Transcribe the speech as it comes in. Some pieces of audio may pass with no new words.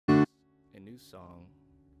new song,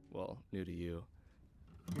 well, new to you.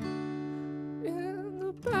 In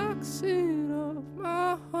the backseat of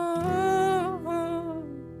my heart,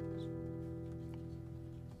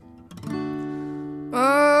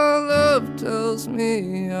 my love tells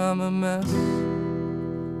me I'm a mess.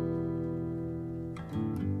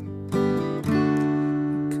 I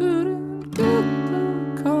couldn't get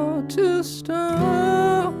the car to start.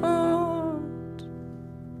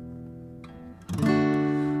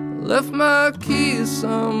 Left my keys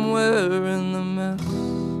somewhere in the mess.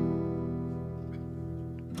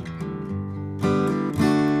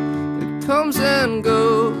 It comes and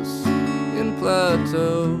goes in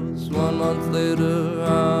plateaus. 1 month later,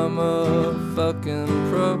 I'm a fucking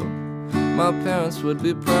pro. My parents would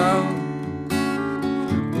be proud.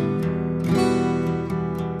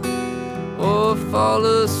 Or fall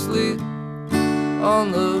asleep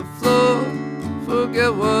on the floor.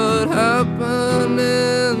 Forget what happened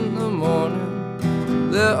in the morning.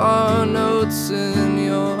 There are notes in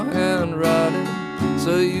your handwriting,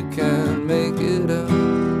 so you can make it out.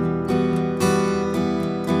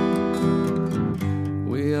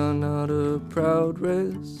 We are not a proud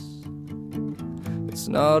race. It's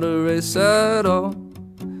not a race at all.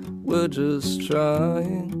 We're just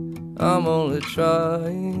trying. I'm only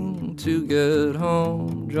trying to get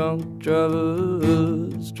home. Drunk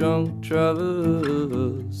drivers, drunk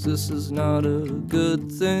drivers. This is not a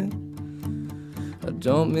good thing. I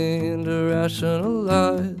don't mean to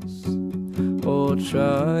rationalize or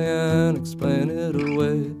try and explain it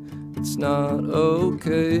away. It's not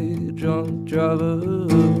okay. Drunk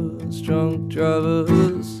drivers, drunk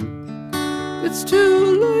drivers. It's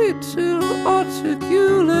too late to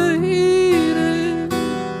articulate it.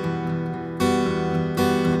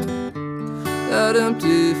 That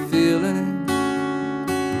empty feeling.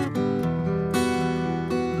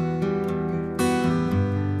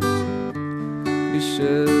 We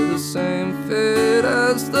share the same fate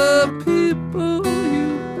as the people you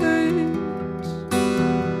hate.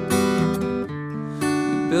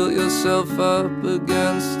 You built yourself up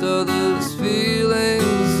against others'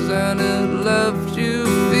 feelings, and it left you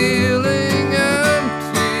feeling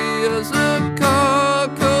empty as a car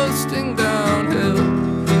coasting downhill.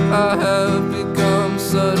 I have become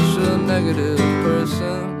such a negative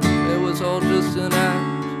person. It was all just an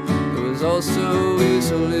act. It was all so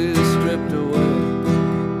easily stripped away.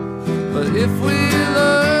 But if we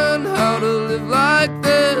learn how to live like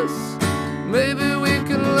this, maybe we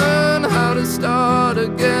can learn how to start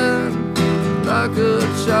again. Like a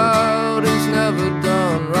child who's never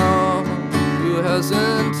done wrong, who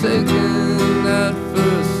hasn't taken that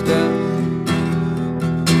first step.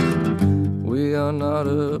 We are not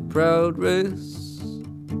a proud race.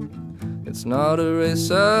 It's not a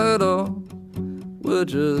race at all. We're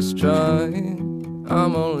just trying.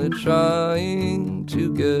 I'm only trying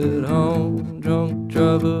to get home. Drunk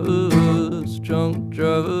drivers, drunk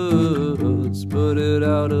drivers. Put it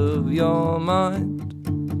out of your mind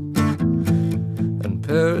and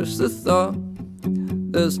perish the thought.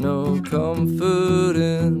 There's no comfort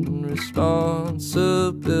in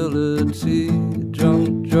responsibility.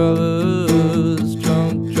 Drunk drivers,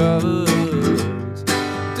 drunk drivers.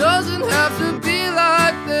 Doesn't have to be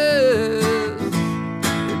like this.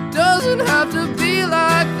 It doesn't have to be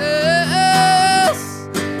like this.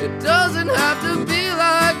 It doesn't have to be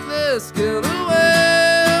like this. Kill the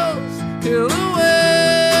whales, kill the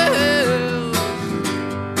whales.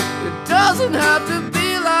 It doesn't have to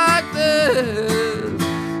be like this.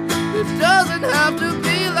 It doesn't have to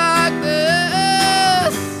be like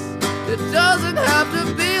this. It doesn't have to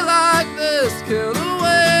be like this. Kill the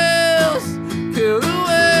whales, kill the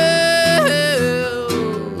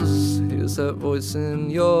whales. Here's that voice in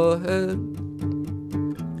your head,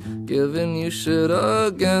 giving you shit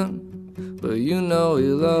again. But you know he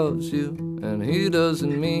loves you, and he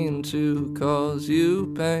doesn't mean to cause you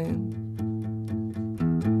pain.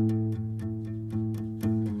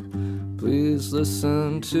 Please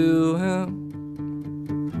listen to him.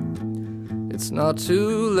 It's not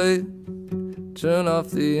too late. Turn off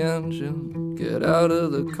the engine, get out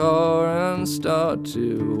of the car and start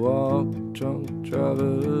to walk. Drunk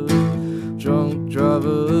drivers, drunk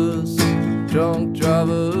drivers, drunk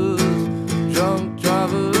drivers, drunk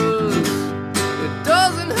drivers. It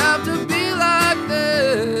doesn't have to be like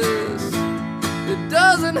this. It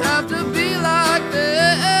doesn't have to be like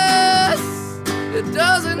this. It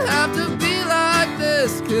doesn't have to